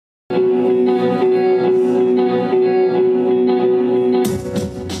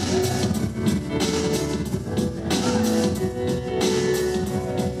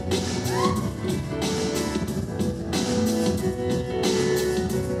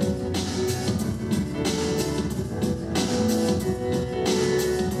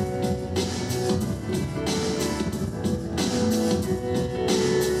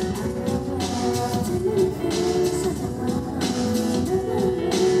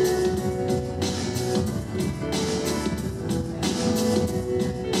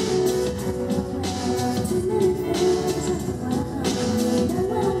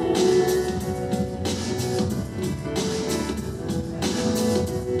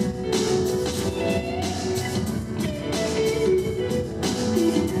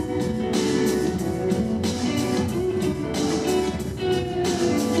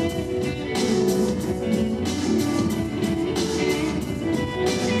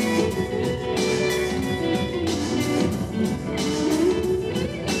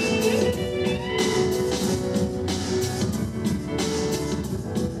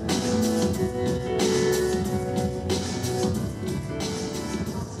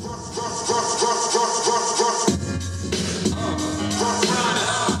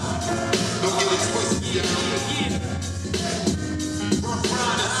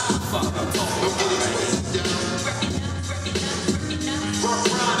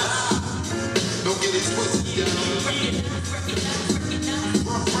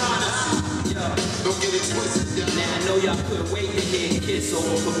Now I know y'all couldn't wait to hear Kiss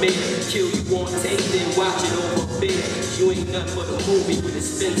over premiere. Kill you on tape, then watch it over beer. You ain't nothing but a movie with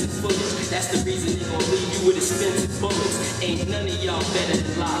expensive bullets. That's the reason they gon' leave you with expensive bullets. Ain't none of y'all better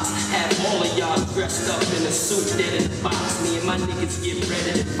than Locks. Have all of y'all dressed up in a suit, dead in the box. Me and my niggas get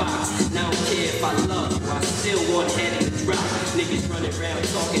ready to box. Now I don't care if I love you, I still want head in the drop. Niggas running around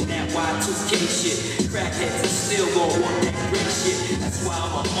talking that Y2K shit. Crackheads are still gon' want that great shit. That's why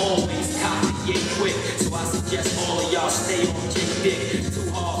I'ma always copy it quick. So I suggest all of y'all stay on J-Dick. Too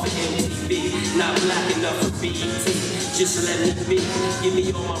hard for MTV, not black enough for BET. Just let me be, give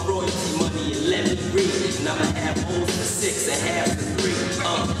me all my royalty money and let me read. And I'ma have holes for 6 and half for 3.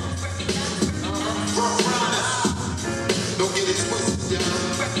 Don't get it twisted, y'all.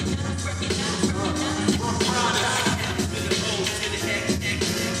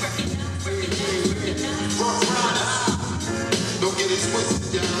 Don't get it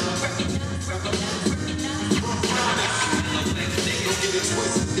twisted, y'all. Don't get it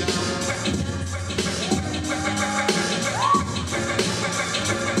twisted.